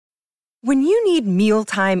When you need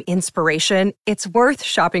mealtime inspiration, it's worth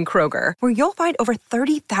shopping Kroger, where you'll find over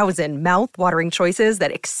 30,000 mouth-watering choices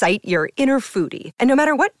that excite your inner foodie. And no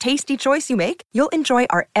matter what tasty choice you make, you'll enjoy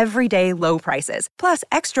our everyday low prices, plus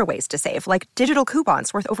extra ways to save, like digital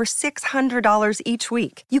coupons worth over $600 each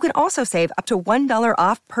week. You can also save up to $1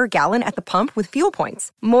 off per gallon at the pump with fuel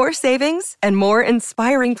points. More savings and more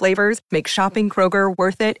inspiring flavors make shopping Kroger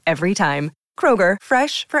worth it every time. Kroger,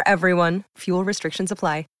 fresh for everyone. Fuel restrictions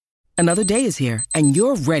apply. Another day is here, and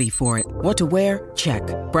you're ready for it. What to wear? Check.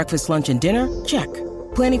 Breakfast, lunch, and dinner? Check.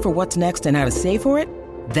 Planning for what's next and how to save for it?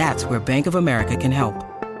 That's where Bank of America can help.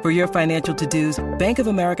 For your financial to-dos, Bank of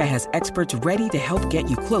America has experts ready to help get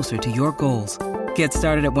you closer to your goals. Get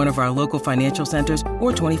started at one of our local financial centers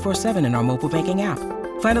or 24/7 in our mobile banking app.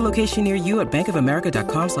 Find a location near you at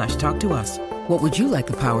bankofamerica.com/talktous. What would you like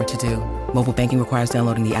the power to do? Mobile banking requires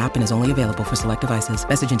downloading the app and is only available for select devices.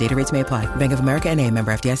 Message and data rates may apply. Bank of America N.A.,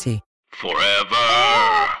 member FDIC. Forever.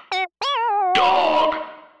 Dog.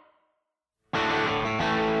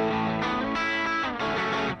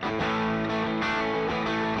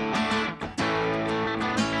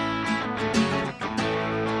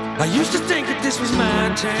 I used to think that this was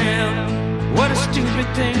my town. What a stupid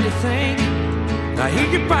thing to think. I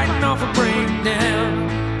hear you biting off a breakdown.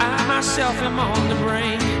 I myself am on the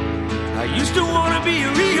brink. I used to want to be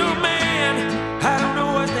a real man. I don't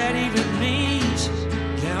know what that even means.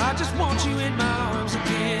 Now I just want you in my arms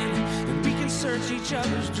again, and we can search each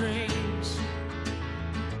other's dreams.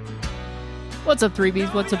 What's up,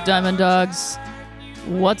 3Bs? What's up, Diamond Dogs?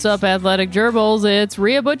 What's up, Athletic Gerbils? It's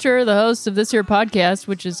Rhea Butcher, the host of this here podcast,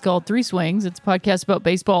 which is called Three Swings. It's a podcast about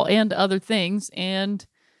baseball and other things. And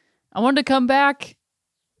I wanted to come back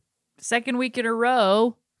second week in a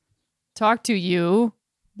row, talk to you,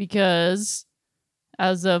 because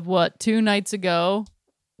as of 2 nights ago,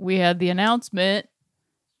 we had the announcement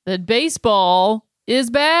that baseball is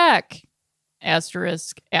back.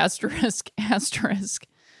 Asterisk, asterisk, asterisk.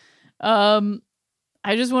 I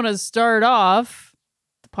just want to start off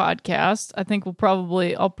the podcast. I think I'll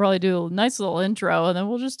probably do a nice little intro, and then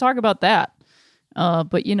we'll just talk about that.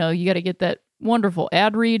 But you got to get that wonderful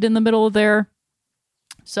ad read in the middle of there.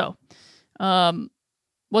 So,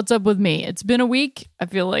 what's up with me? It's been a week. I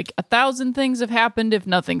feel like 1,000 things have happened, if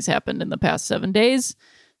nothing's happened in the past 7 days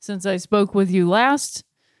since I spoke with you last.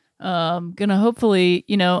 Gonna hopefully,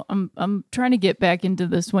 I'm trying to get back into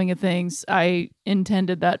the swing of things. I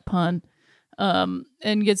intended that pun, and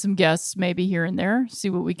get some guests maybe here and there,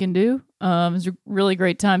 see what we can do. It was a really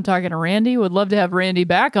great time talking to Randy. Would love to have Randy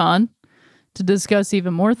back on to discuss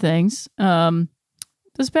even more things.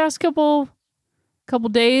 This past couple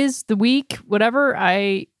days, the week, whatever,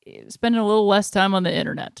 I spending a little less time on the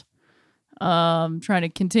internet. Trying to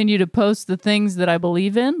continue to post the things that I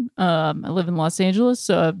believe in. I live in Los Angeles,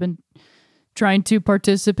 so I've been trying to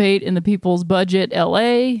participate in the People's Budget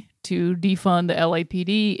LA to defund the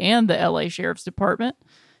LAPD and the LA Sheriff's Department.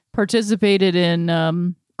 Participated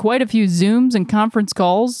in quite a few Zooms and conference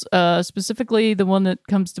calls. Specifically, the one that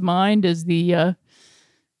comes to mind is the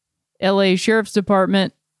LA Sheriff's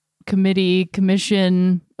Department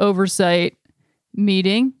commission oversight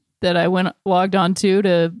meeting that I logged on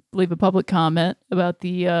to leave a public comment about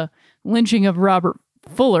the lynching of Robert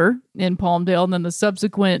Fuller in Palmdale, and then the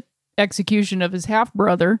subsequent execution of his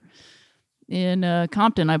half-brother in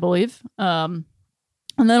Compton, I believe. And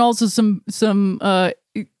then also some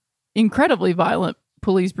incredibly violent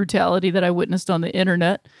police brutality that I witnessed on the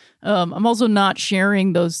internet. I'm also not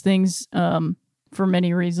sharing those things for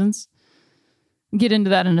many reasons. Get into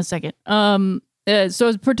that in a second. So I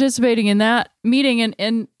was participating in that meeting,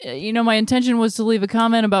 and my intention was to leave a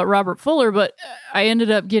comment about Robert Fuller, but I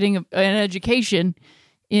ended up getting an education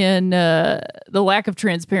in the lack of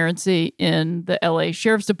transparency in the LA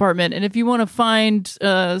Sheriff's Department. And if you want to find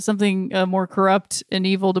something more corrupt and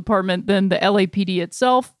evil department than the LAPD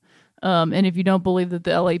itself, and if you don't believe that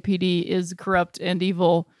the LAPD is a corrupt and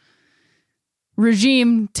evil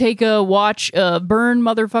regime, take a watch Burn,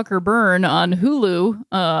 Motherfucker Burn on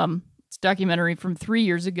Hulu. Documentary from 3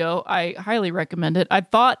 years ago. I highly recommend it. I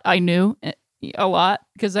thought I knew a lot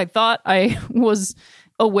because I thought I was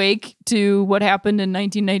awake to what happened in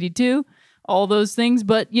 1992, all those things.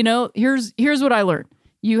 But, here's what I learned.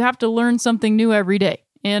 You have to learn something new every day.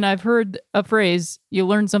 And I've heard a phrase, you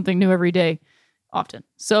learn something new every day, often.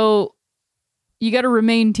 So you got to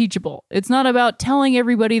remain teachable. It's not about telling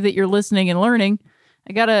everybody that you're listening and learning.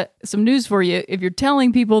 I got some news for you. If you're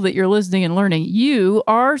telling people that you're listening and learning, you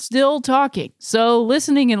are still talking. So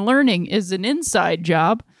listening and learning is an inside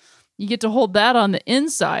job. You get to hold that on the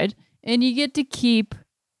inside, and you get to keep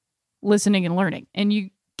listening and learning. And you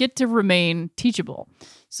get to remain teachable.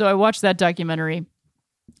 So I watched that documentary,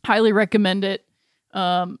 highly recommend it.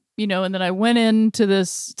 And then I went into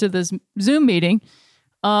this Zoom meeting.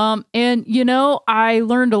 And I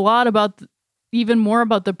learned a lot about even more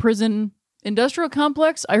about the prison industrial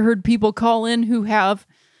complex. I heard people call in who have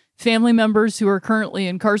family members who are currently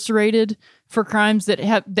incarcerated for crimes that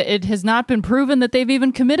it has not been proven that they've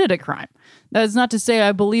even committed a crime. That is not to say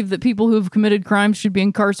I believe that people who have committed crimes should be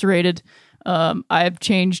incarcerated. I've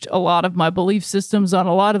changed a lot of my belief systems on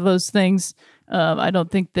a lot of those things. I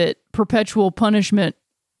don't think that perpetual punishment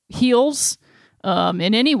heals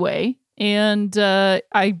in any way. And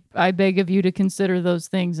I beg of you to consider those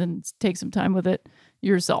things and take some time with it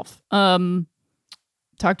yourself.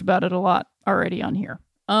 Talked about it a lot already on here.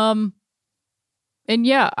 And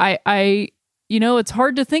yeah, I it's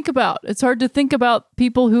hard to think about. It's hard to think about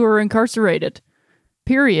people who are incarcerated,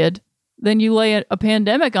 period. Then you lay a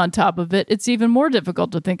pandemic on top of it. It's even more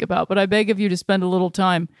difficult to think about. But I beg of you to spend a little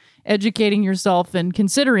time educating yourself and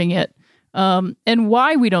considering it. And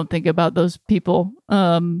why we don't think about those people,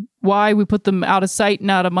 why we put them out of sight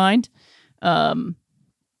and out of mind,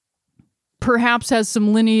 perhaps has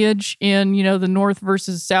some lineage in, the North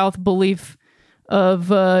versus South belief of,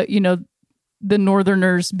 the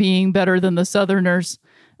Northerners being better than the Southerners.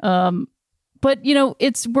 But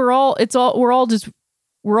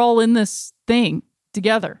we're all in this thing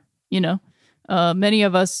together, many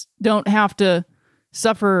of us don't have to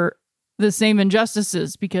suffer the same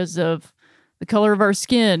injustices because of the color of our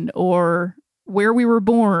skin or where we were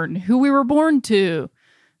born, who we were born to,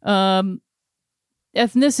 ethnicity,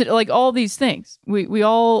 like all these things. We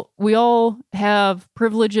all have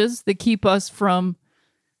privileges that keep us from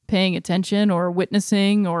paying attention or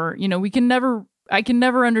witnessing, or, I can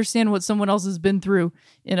never understand what someone else has been through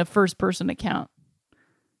in a first person account,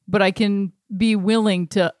 but I can be willing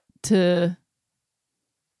to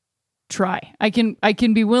try. I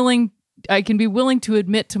can be willing to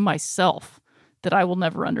admit to myself that I will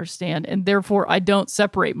never understand, and therefore I don't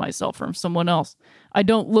separate myself from someone else. I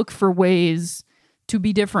don't look for ways to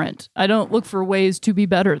be different. I don't look for ways to be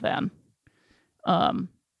better than.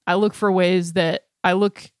 I look for ways that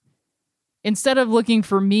instead of looking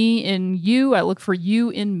for me in you, I look for you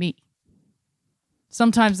in me.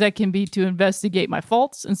 Sometimes that can be to investigate my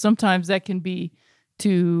faults, and sometimes that can be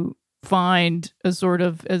to find a sort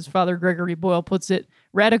of, as Father Gregory Boyle puts it,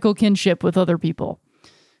 radical kinship with other people.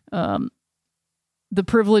 The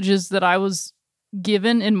privileges that I was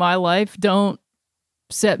given in my life don't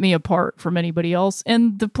set me apart from anybody else,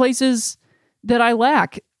 and the places that I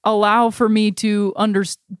lack allow for me to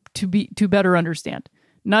better understand.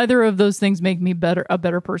 Neither of those things make me a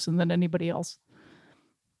better person than anybody else.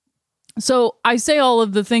 So I say all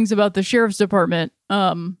of the things about the sheriff's department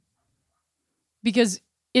because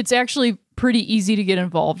it's actually pretty easy to get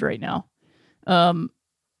involved right now.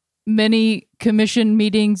 Many commission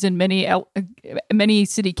meetings and many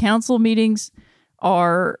city council meetings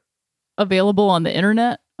are available on the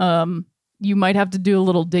internet. You might have to do a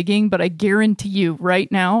little digging, but I guarantee you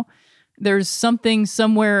right now, there's something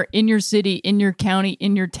somewhere in your city, in your county,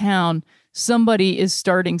 in your town, somebody is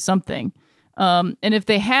starting something. And if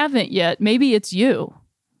they haven't yet, maybe it's you.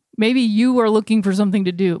 Maybe you are looking for something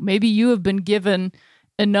to do. Maybe you have been given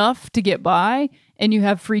enough to get by and you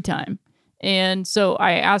have free time. And so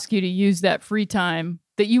I ask you to use that free time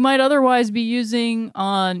that you might otherwise be using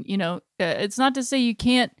on, it's not to say you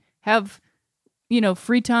can't have,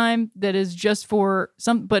 free time that is just for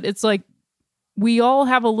but it's like we all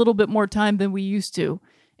have a little bit more time than we used to,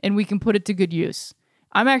 and we can put it to good use.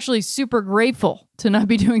 I'm actually super grateful to not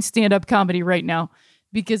be doing stand-up comedy right now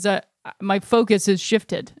because my focus has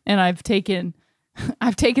shifted, and I've taken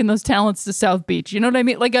those talents to South Beach. You know what I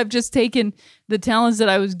mean? Like, I've just taken the talents that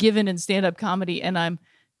I was given in stand-up comedy, and I'm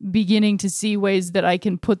beginning to see ways that I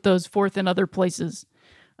can put those forth in other places.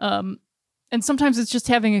 And sometimes it's just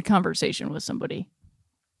having a conversation with somebody.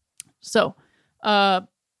 So,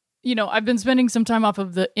 I've been spending some time off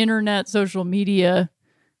of the internet, social media,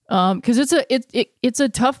 because it's a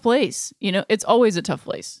tough place. It's always a tough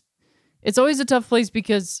place. It's always a tough place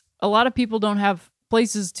because a lot of people don't have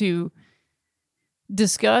places to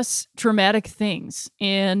discuss traumatic things,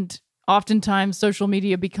 and oftentimes social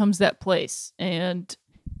media becomes that place. And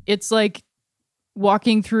it's like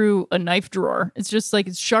walking through a knife drawer. It's just like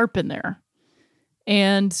it's sharp in there.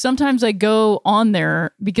 And sometimes I go on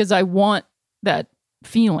there because I want that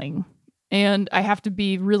feeling, and I have to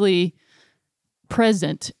be really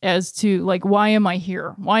present as to, like, why am I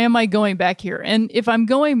here? Why am I going back here? And if I'm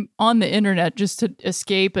going on the internet just to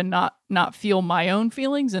escape and not feel my own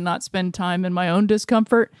feelings and not spend time in my own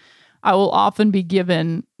discomfort, I will often be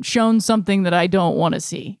shown something that I don't want to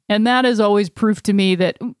see. And that is always proof to me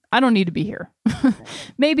that I don't need to be here.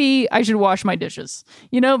 Maybe I should wash my dishes.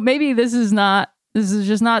 Maybe this is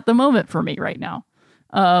just not the moment for me right now.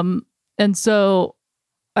 And so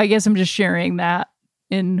I guess I'm just sharing that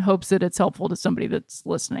in hopes that it's helpful to somebody that's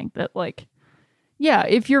listening, that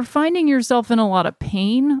if you're finding yourself in a lot of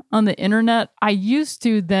pain on the internet, I used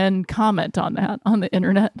to then comment on that on the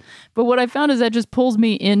internet. But what I found is that just pulls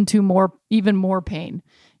me into even more pain.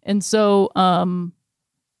 And so,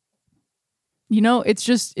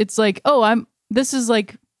 it's like, this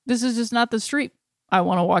is just not the street I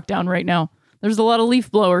want to walk down right now. There's a lot of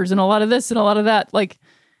leaf blowers and a lot of this and a lot of that. Like,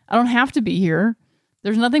 I don't have to be here.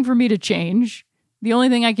 There's nothing for me to change. The only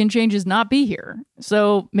thing I can change is not be here.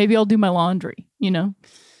 So maybe I'll do my laundry,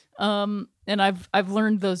 And I've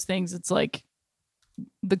learned those things. It's like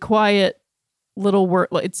the quiet little work.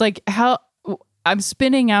 It's like how I'm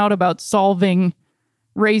spinning out about solving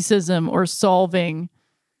racism or solving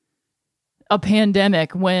a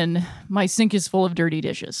pandemic when my sink is full of dirty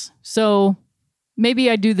dishes. So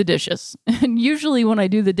maybe I do the dishes. And usually when I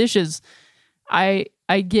do the dishes, I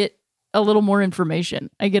get a little more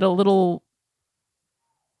information. I get a little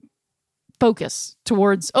focus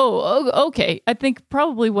towards, okay, I think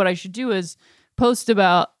probably what I should do is post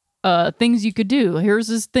about things you could do. Here's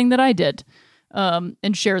this thing that I did,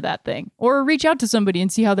 and share that thing, or reach out to somebody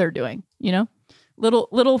and see how they're doing.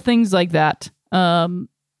 Little things like that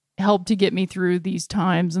help to get me through these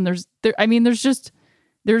times. And there's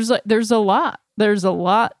a lot. There's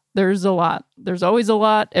always a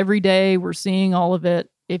lot every day. We're seeing all of it.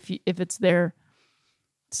 If it's there,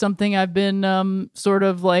 something I've been sort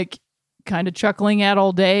of like kind of chuckling at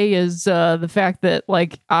all day is the fact that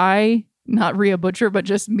I, not Rhea Butcher, but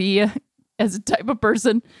just me as a type of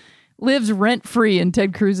person, lives rent-free in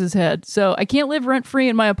Ted Cruz's head. So I can't live rent-free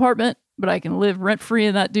in my apartment, but I can live rent-free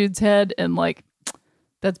in that dude's head. And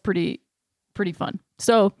that's pretty fun.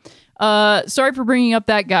 So sorry for bringing up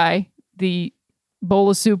that guy, the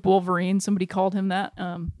bowl of soup Wolverine. Somebody called him that,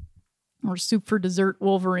 or soup for dessert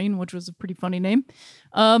Wolverine, which was a pretty funny name.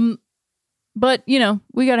 But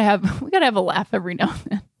we gotta have a laugh every now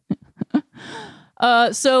and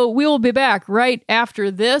then. So we will be back right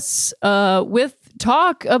after this with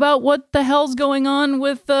talk about what the hell's going on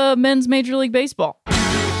with men's Major League Baseball.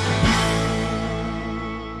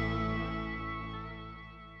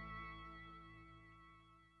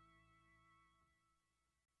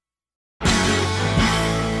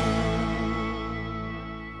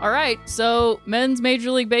 All right, so men's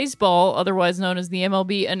Major League Baseball, otherwise known as the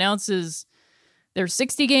MLB, announces their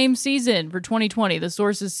 60-game season for 2020. The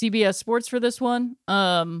source is CBS Sports for this one.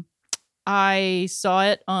 I saw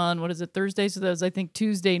it on, Thursday? So that was, I think,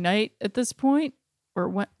 Tuesday night at this point. Or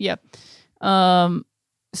when? Yeah.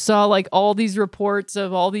 Saw all these reports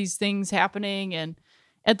of all these things happening. And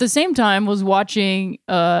at the same time was watching,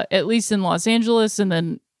 at least in Los Angeles and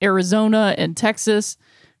then Arizona and Texas,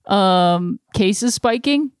 cases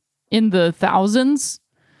spiking in the thousands.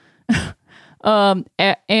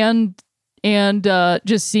 And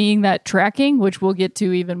just seeing that tracking, which we'll get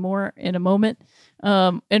to even more in a moment,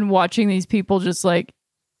 and watching these people just I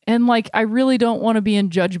really don't want to be in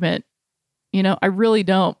judgment, I really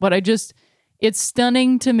don't, but it's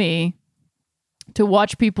stunning to me to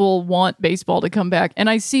watch people want baseball to come back. And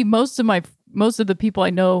I see most of the people I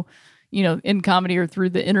know, in comedy or through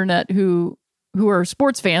the internet who are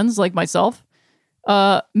sports fans like myself,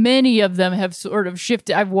 many of them have sort of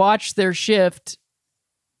shifted. I've watched their shift.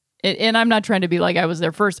 And I'm not trying to be like I was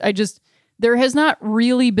there first. There has not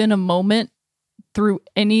really been a moment through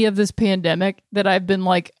any of this pandemic that I've been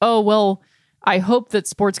like, oh, well, I hope that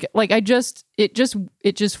sports it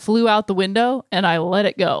just flew out the window and I let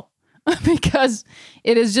it go because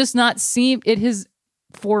it has just not seemed, it has,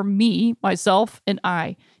 for me, myself and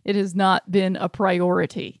it has not been a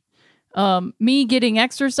priority. Me getting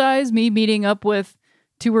exercise, me meeting up with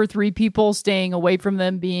 2 or 3 people, staying away from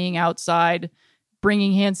them, being outside,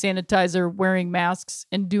 bringing hand sanitizer, wearing masks,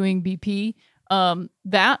 and doing BP.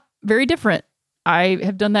 That, very different. I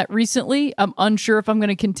have done that recently. I'm unsure if I'm going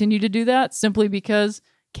to continue to do that simply because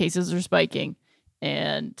cases are spiking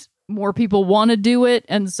and more people want to do it.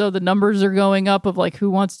 And so the numbers are going up of who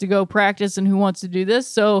wants to go practice and who wants to do this.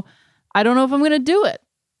 So I don't know if I'm going to do it.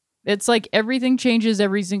 It's everything changes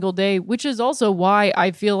every single day, which is also why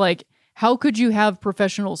I feel how could you have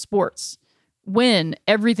professional sports when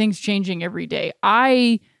everything's changing every day?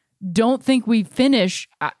 I don't think we finish.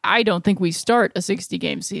 I don't think we start a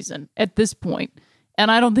 60-game season at this point.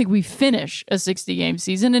 And I don't think we finish a 60-game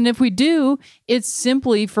season. And if we do, it's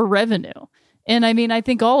simply for revenue. And I mean, I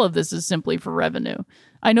think all of this is simply for revenue.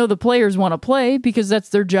 I know the players want to play because that's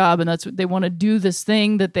their job and that's what they want to do, this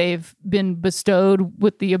thing that they've been bestowed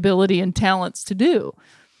with the ability and talents to do.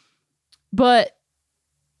 But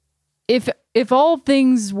if all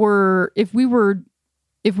things were, if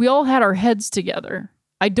we all had our heads together,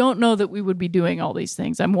 I don't know that we would be doing all these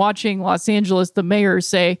things. I'm watching Los Angeles, the mayor,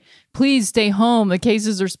 say, please stay home. The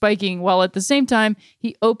cases are spiking. While at the same time,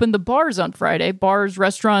 he opened the bars on Friday, bars,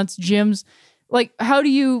 restaurants, gyms. Like, how do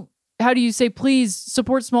you say, please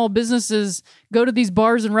support small businesses, go to these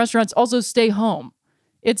bars and restaurants, also stay home?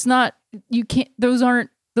 It's not, you can't, those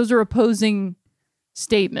are opposing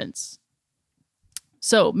statements.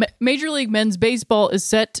 So Major League Men's Baseball is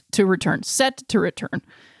set to return.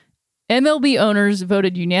 MLB owners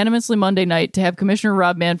voted unanimously Monday night to have Commissioner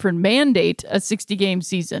Rob Manfred mandate a 60-game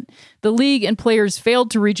season. The league and players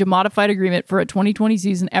failed to reach a modified agreement for a 2020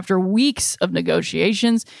 season after weeks of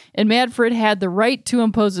negotiations, and Manfred had the right to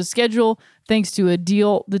impose a schedule thanks to a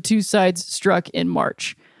deal the two sides struck in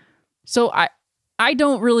March. So I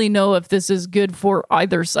don't really know if this is good for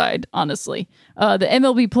either side, honestly. The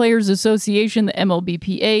MLB Players Association, the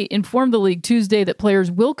MLBPA, informed the league Tuesday that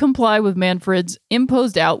players will comply with Manfred's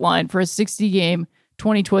imposed outline for a 60-game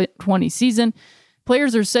 2020 season.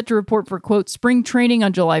 Players are set to report for, quote, spring training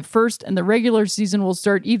on July 1st, and the regular season will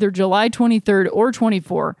start either July 23rd or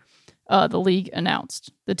 24th, the league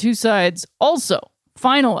announced. The two sides also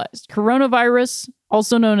finalized coronavirus,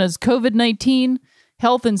 also known as COVID-19,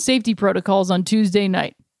 health and safety protocols on Tuesday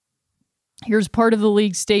night. Here's part of the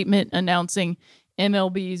league's statement announcing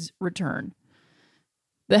MLB's return.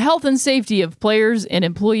 The health and safety of players and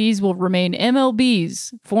employees will remain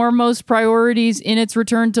MLB's foremost priorities in its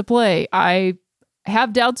return to play. I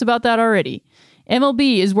have doubts about that already.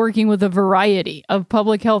 MLB is working with a variety of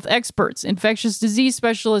public health experts, infectious disease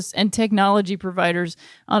specialists, and technology providers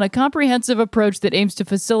on a comprehensive approach that aims to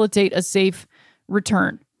facilitate a safe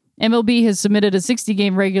return. MLB has submitted a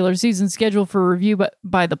 60-game regular season schedule for review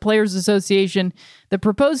by the Players Association. The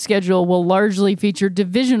proposed schedule will largely feature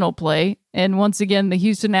divisional play, and once again, the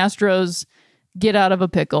Houston Astros get out of a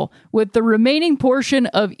pickle, with the remaining portion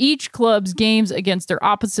of each club's games against their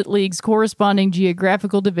opposite leagues' corresponding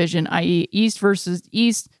geographical division, i.e. East versus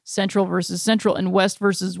East, Central versus Central, and West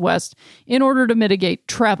versus West, in order to mitigate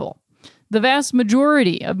travel. The vast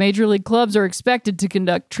majority of major league clubs are expected to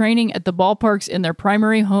conduct training at the ballparks in their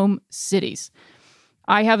primary home cities.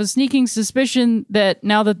 I have a sneaking suspicion that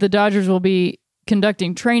now that the Dodgers will be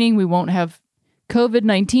conducting training, we won't have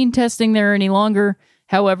COVID-19 testing there any longer.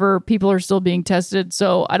 However, people are still being tested,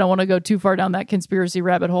 so I don't want to go too far down that conspiracy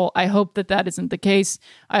rabbit hole. I hope that that isn't the case.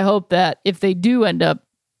 I hope that if they do end up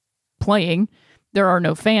playing, there are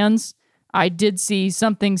no fans. I did see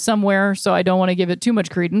something somewhere, so I don't want to give it too much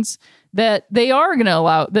credence, that they are going to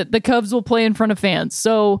allow that the Cubs will play in front of fans.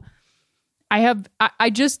 So I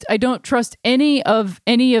don't trust any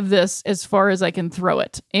of this as far as I can throw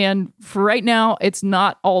it. And for right now, it's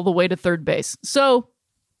not all the way to third base. So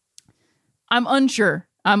I'm unsure.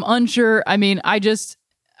 I mean, a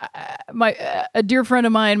dear friend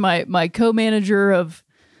of mine, my co-manager of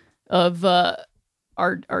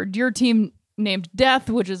our dear team named Death,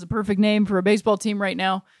 which is a perfect name for a baseball team right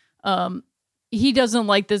now. He doesn't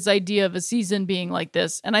like this idea of a season being like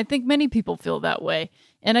this. And I think many people feel that way.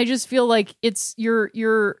 And I just feel like is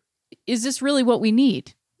this really what we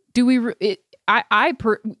need? People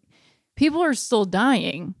are still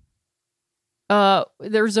dying.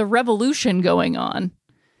 There's a revolution going on.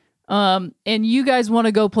 And you guys want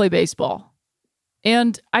to go play baseball.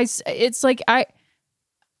 And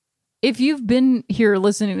if you've been here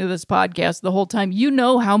listening to this podcast the whole time, you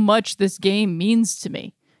know how much this game means to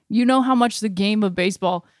me. You know how much the game of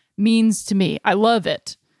baseball means to me. I love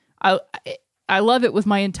it. I love it with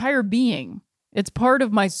my entire being. It's part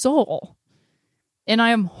of my soul. And I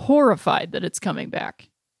am horrified that it's coming back.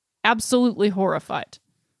 Absolutely horrified.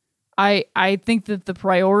 I think that the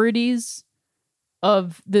priorities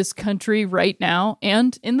of this country right now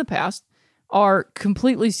and in the past are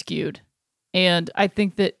completely skewed. And I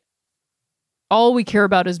think that all we care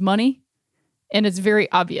about is money. And it's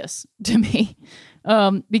very obvious to me.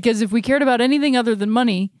 Because if we cared about anything other than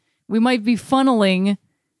money, we might be funneling,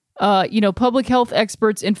 public health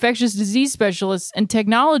experts, infectious disease specialists, and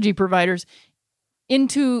technology providers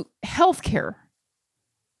into healthcare,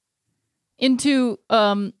 into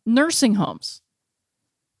nursing homes,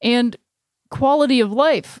 and quality of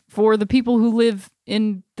life for the people who live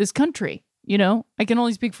in this country. You know, I can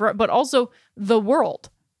only speak for, but also the world.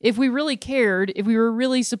 If we really cared, if we were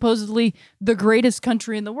really supposedly the greatest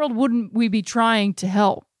country in the world, wouldn't we be trying to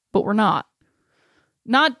help? But we're not.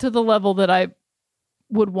 Not to the level that I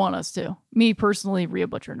would want us to. Me personally, Rhea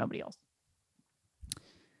Butcher, nobody else.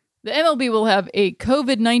 The MLB will have a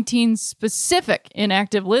COVID-19 specific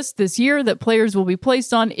inactive list this year that players will be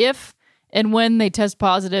placed on if and when they test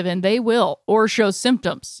positive, and they will, or show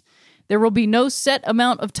symptoms. There will be no set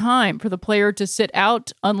amount of time for the player to sit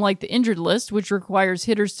out, unlike the injured list, which requires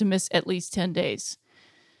hitters to miss at least 10 days.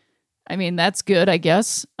 I mean, that's good, I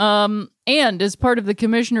guess. And as part of the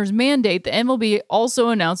commissioner's mandate, the MLB also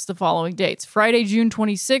announced the following dates. Friday, June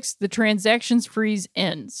 26th, the transactions freeze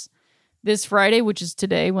ends. This Friday, which is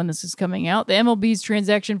today when this is coming out, the MLB's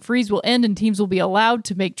transaction freeze will end and teams will be allowed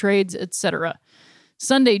to make trades, etc.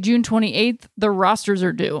 Sunday, June 28th, the rosters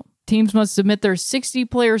are due. Teams must submit their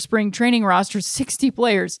 60-player spring training rosters. 60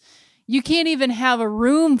 players. You can't even have a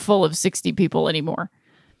room full of 60 people anymore.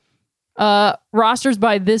 Rosters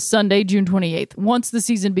by this Sunday, June 28th. Once the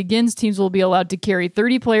season begins, teams will be allowed to carry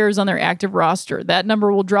 30 players on their active roster. That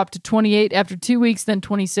number will drop to 28 after 2 weeks, then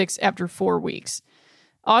 26 after 4 weeks.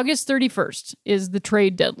 August 31st is the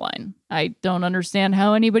trade deadline. I don't understand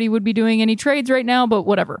how anybody would be doing any trades right now, but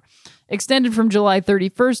whatever. Extended from July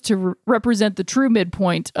 31st to represent the true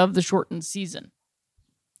midpoint of the shortened season.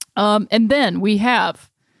 And then we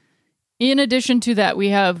have, in addition to that, we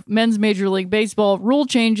have men's Major League Baseball rule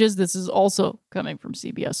changes. This is also coming from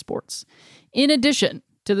CBS Sports. In addition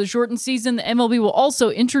to the shortened season, the MLB will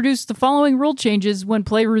also introduce the following rule changes when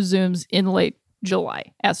play resumes in late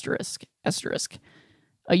July. Asterisk.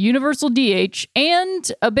 A universal DH and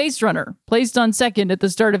a base runner placed on second at the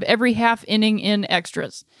start of every half inning in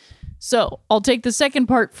extras. So I'll take the second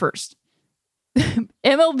part first.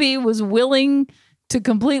 MLB was willing to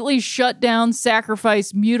completely shut down,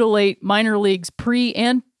 sacrifice, mutilate minor leagues pre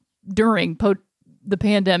and during the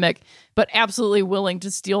pandemic, but absolutely willing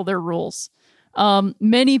to steal their rules.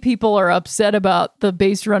 Many people are upset about the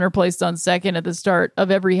base runner placed on second at the start of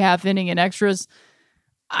every half inning in extras.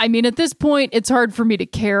 I mean, at this point, it's hard for me to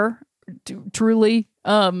care, truly,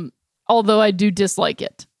 although I do dislike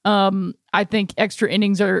it. I think extra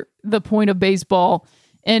innings are the point of baseball,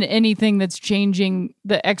 and anything that's changing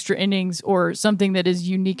the extra innings or something that is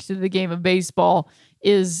unique to the game of baseball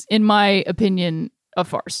is, in my opinion, a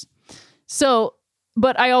farce. So,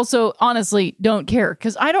 but I also honestly don't care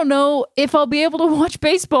because I don't know if I'll be able to watch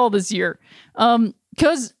baseball this year.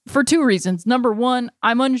 Because for two reasons. Number one,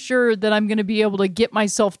 I'm unsure that I'm going to be able to get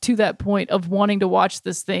myself to that point of wanting to watch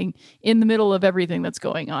this thing in the middle of everything that's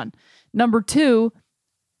going on. Number two,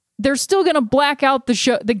 they're still going to black out the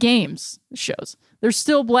shows. They're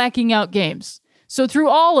still blacking out games. So through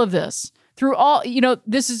all of this,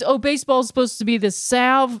 baseball is supposed to be the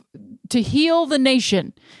salve to heal the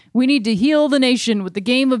nation. We need to heal the nation with the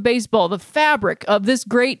game of baseball, the fabric of this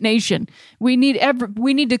great nation. We need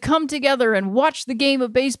to come together and watch the game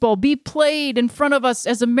of baseball be played in front of us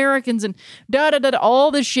as Americans and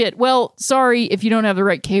all this shit. Well, sorry if you don't have the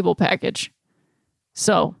right cable package.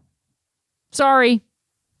 So, sorry.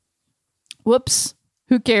 Whoops.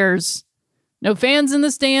 Who cares? No fans in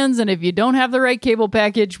the stands, and if you don't have the right cable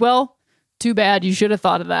package, well, too bad. You should have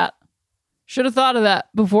thought of that. Should have thought of that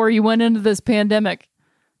before you went into this pandemic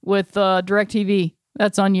with DirecTV.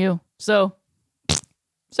 That's on you. So,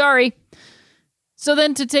 sorry. So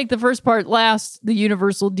then to take the first part last, the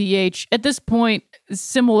universal DH. At this point,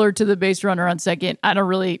 similar to the base runner on second, I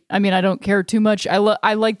don't care too much. I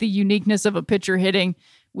like the uniqueness of a pitcher hitting.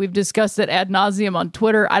 We've discussed it ad nauseum on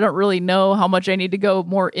Twitter. I don't really know how much I need to go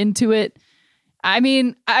more into it. I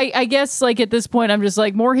mean, I guess like at this point, I'm just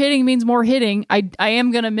like, more hitting means more hitting. I am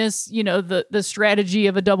going to miss, the strategy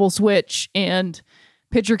of a double switch and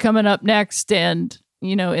pitcher coming up next and,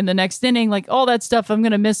 in the next inning, like all that stuff. I'm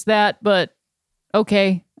going to miss that. But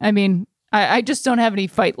okay. I mean, I just don't have any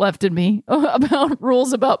fight left in me about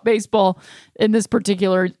rules about baseball in this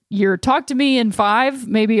particular year. Talk to me in 5.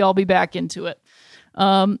 Maybe I'll be back into it.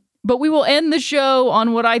 But we will end the show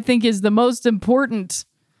on what I think is the most important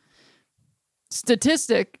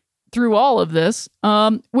statistic through all of this,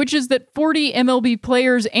 which is that 40 MLB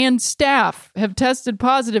players and staff have tested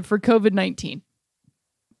positive for COVID-19.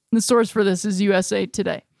 The source for this is USA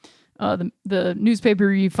Today, the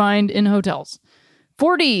newspaper you find in hotels.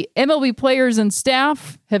 40 MLB players and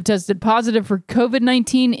staff have tested positive for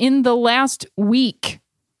COVID-19 in the last week,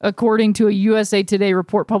 according to a USA Today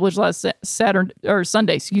report published last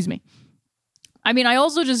Sunday. I mean, I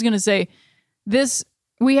also just going to say this.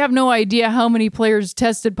 We have no idea how many players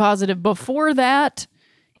tested positive before that.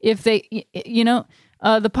 If they,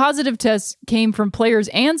 the positive tests came from players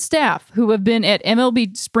and staff who have been at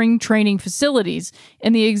MLB spring training facilities,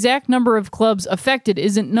 and the exact number of clubs affected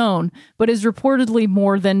isn't known, but is reportedly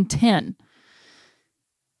more than 10.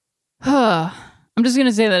 I'm I'm just going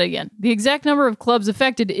to say that again. The exact number of clubs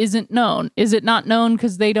affected isn't known. Is it not known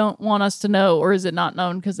because they don't want us to know, or is it not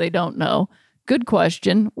known because they don't know? Good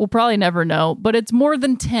question. We'll probably never know, but it's more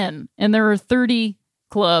than 10, and there are 30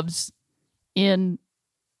 clubs in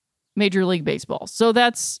Major League Baseball. So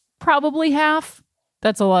that's probably half.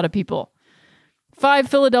 That's a lot of people. 5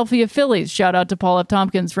 Philadelphia Phillies, shout out to Paul F.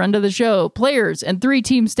 Tompkins, friend of the show, players and 3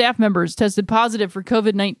 team staff members tested positive for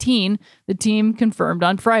COVID-19, the team confirmed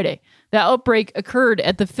on Friday. The outbreak occurred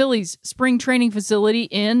at the Phillies spring training facility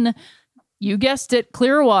in, you guessed it,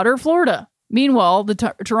 Clearwater, Florida. Meanwhile, the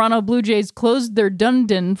Toronto Blue Jays closed their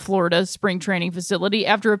Dunedin, Florida spring training facility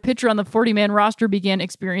after a pitcher on the 40-man roster began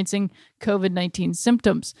experiencing COVID-19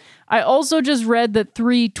 symptoms. I also just read that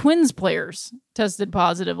 3 Twins players tested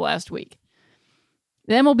positive last week.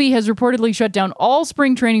 The MLB has reportedly shut down all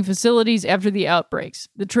spring training facilities after the outbreaks.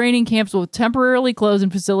 The training camps will temporarily close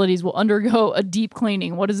and facilities will undergo a deep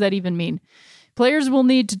cleaning. What does that even mean? Players will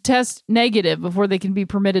need to test negative before they can be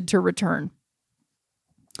permitted to return.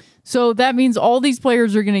 So that means all these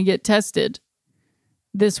players are going to get tested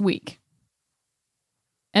this week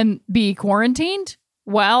and be quarantined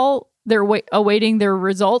while they're awaiting their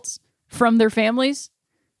results from their families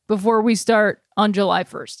before we start on July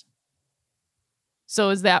 1st. So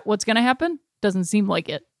is that what's going to happen? Doesn't seem like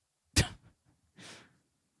it.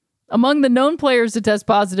 Among the known players to test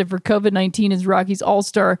positive for COVID-19 is Rockies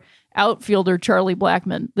all-star outfielder Charlie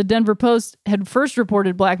Blackmon. The Denver Post had first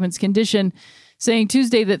reported Blackmon's condition, saying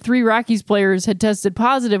Tuesday that 3 Rockies players had tested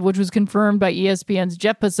positive, which was confirmed by ESPN's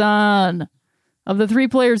Jeff Passan. Of the 3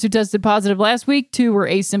 players who tested positive last week, 2 were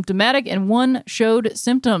asymptomatic and 1 showed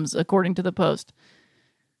symptoms, according to the Post.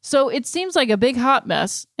 So it seems like a big hot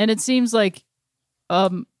mess, and it seems like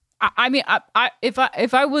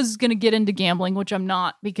if I was going to get into gambling, which I'm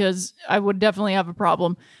not because I would definitely have a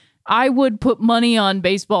problem, I would put money on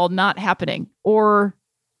baseball not happening or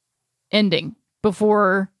ending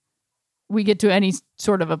before we get to any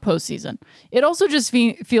sort of a postseason. It also just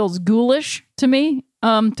feels ghoulish to me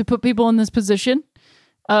to put people in this position.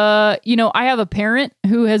 I have a parent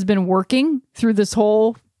who has been working through this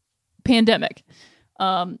whole pandemic.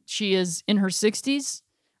 She is in her 60s.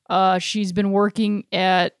 She's been working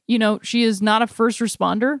at, she is not a first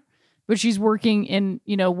responder, but she's working in,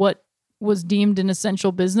 what was deemed an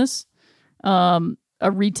essential business, a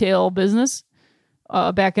retail business,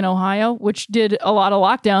 back in Ohio, which did a lot of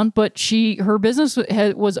lockdown, but her business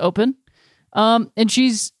was open, and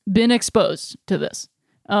she's been exposed to this.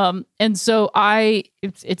 And so I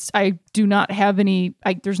do not have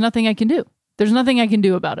there's nothing I can do. There's nothing I can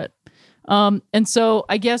do about it. And so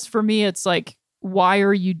I guess for me, it's like, why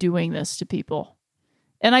are you doing this to people?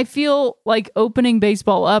 And I feel like opening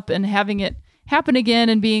baseball up and having it happen again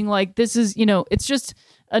and being like, this is, it's just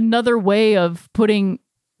another way of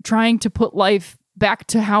trying to put life back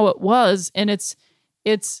to how it was. And it's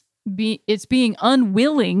being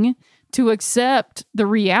unwilling to accept the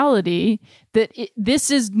reality that this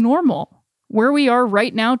is normal. Where we are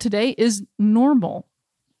right now today is normal.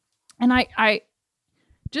 And I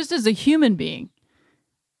just as a human being,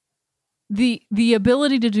 the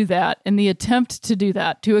ability to do that and the attempt to do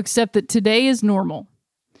that, to accept that today is normal,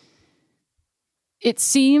 it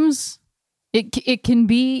seems, it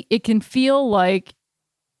can feel like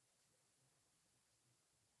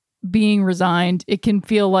being resigned. It can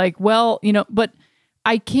feel like, but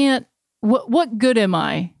I can't, what good am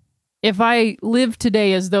I if I live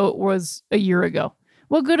today as though it was a year ago?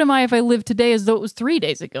 What good am I if I live today as though it was 3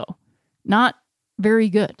 days ago? Not very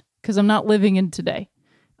good, because I'm not living in today.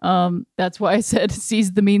 That's why I said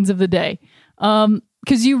seize the means of the day.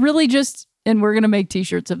 Because you really just, and we're going to make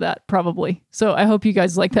t-shirts of that probably. So I hope you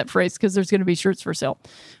guys like that phrase, because there's going to be shirts for sale.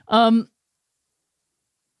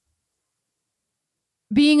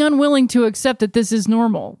 Being unwilling to accept that this is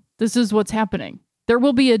normal. This is what's happening. There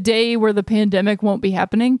will be a day where the pandemic won't be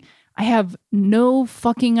happening. I have no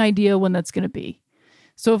fucking idea when that's going to be.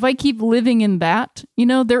 So if I keep living in that,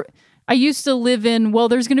 I used to live in,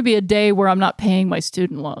 there's going to be a day where I'm not paying my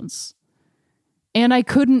student loans. And I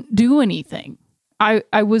couldn't do anything.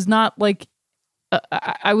 I was not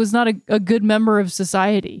a good member of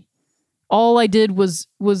society. All I did was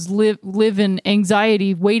live in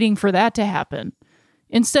anxiety, waiting for that to happen,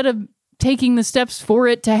 instead of taking the steps for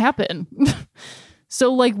it to happen.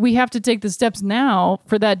 So we have to take the steps now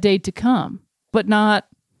for that day to come, but not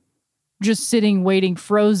just sitting, waiting,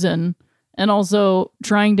 frozen, and also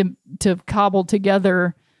trying to cobble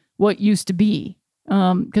together what used to be,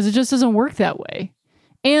 because it just doesn't work that way.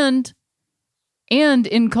 And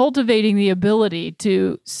in cultivating the ability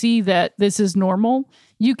to see that this is normal,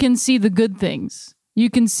 you can see the good things. You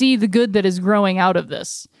can see the good that is growing out of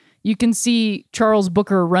this. you can see Charles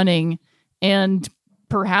Booker running and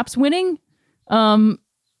perhaps winning. I'm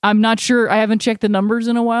not sure. I haven't checked the numbers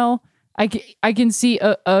in a while. I can see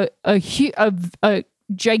a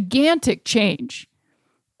gigantic change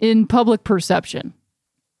in public perception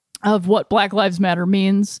of what Black Lives Matter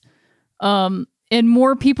means, and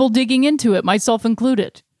more people digging into it, myself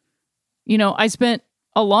included. You know, I spent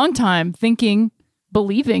a long time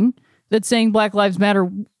believing that saying Black Lives Matter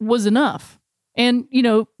was enough. And, you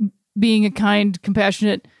know, being a kind,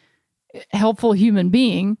 compassionate, helpful human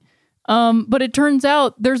being. But it turns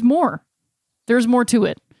out there's more. There's more to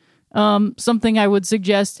it. Something I would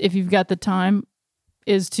suggest, if you've got the time,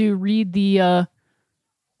 is to read the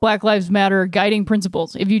Black Lives Matter Guiding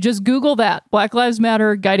Principles. If you just Google that, Black Lives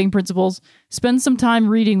Matter Guiding Principles, spend some time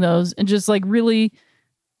reading those and just like really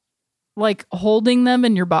like holding them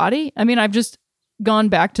in your body. I mean, I've just gone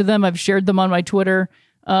back to them. I've shared them on my Twitter.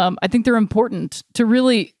 I think they're important to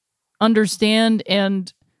really understand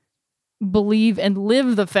and believe and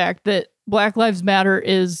live the fact that Black Lives Matter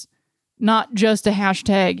is not just a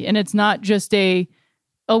hashtag, and it's not just a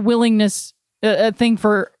willingness, a thing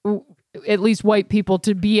for at least white people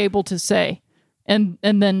to be able to say, and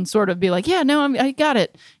then sort of be like, yeah, no, I got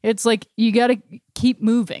it. It's like, you got to keep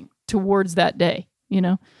moving towards that day, you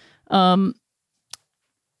know?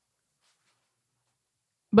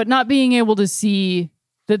 But not being able to see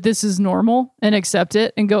that this is normal and accept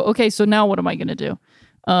it and go, okay, so now what am I going to do?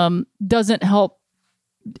 Doesn't help.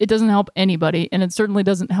 It doesn't help anybody, and it certainly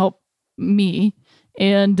doesn't help me.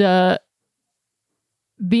 And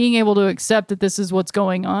being able to accept that this is what's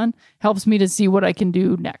going on helps me to see what I can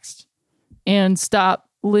do next and stop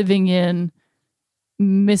living in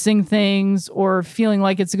missing things or feeling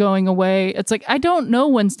like it's going away. It's like, I don't know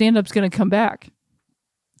when stand-up's going to come back,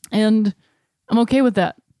 and I'm okay with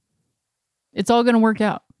that. It's all going to work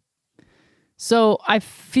out. So I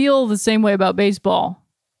feel the same way about baseball.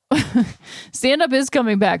 Stand-up is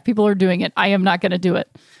coming back. People are doing it. I am not going to do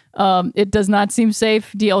it. It does not seem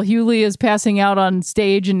safe. D.L. Hewley is passing out on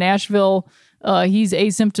stage in Nashville. He's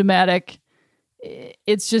asymptomatic.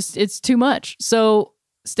 It's too much. So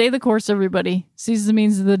stay the course, everybody. Seize the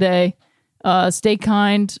means of the day. Stay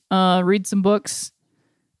kind. Read some books.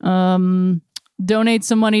 Donate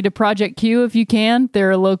some money to Project Q if you can.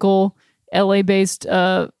 They're a local LA-based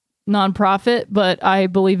nonprofit, but I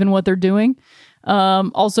believe in what they're doing.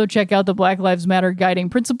 Also, check out the Black Lives Matter Guiding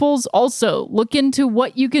Principles. Also, look into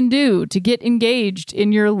what you can do to get engaged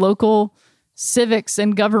in your local civics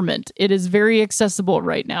and government. It is very accessible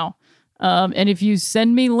right now. And if you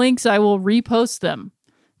send me links, I will repost them.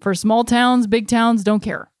 For small towns, big towns, don't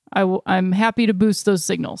care. I'm happy to boost those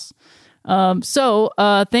signals. So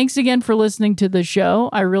thanks again for listening to the show.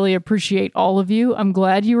 I really appreciate all of you. I'm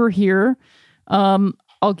glad you were here.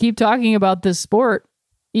 I'll keep talking about this sport,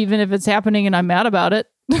 even if it's happening and I'm mad about it.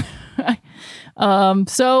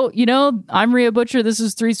 So, you know, I'm Rhea Butcher. This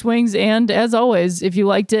is Three Swings. And as always, if you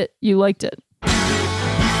liked it, you liked it.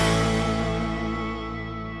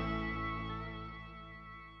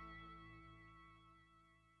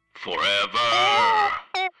 Forever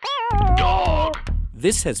Dog.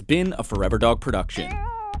 This has been a Forever Dog production.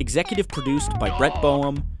 Executive produced by Brett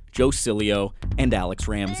Boehm, Joe Cilio, and Alex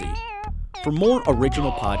Ramsey. For more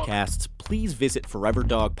original podcasts, please visit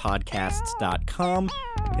foreverdogpodcasts.com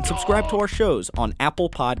and subscribe to our shows on Apple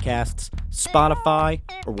Podcasts, Spotify,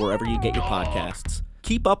 or wherever you get your podcasts.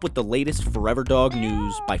 Keep up with the latest Forever Dog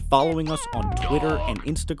news by following us on Twitter and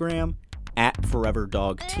Instagram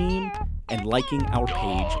 @ForeverDogTeam and liking our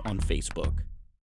page on Facebook.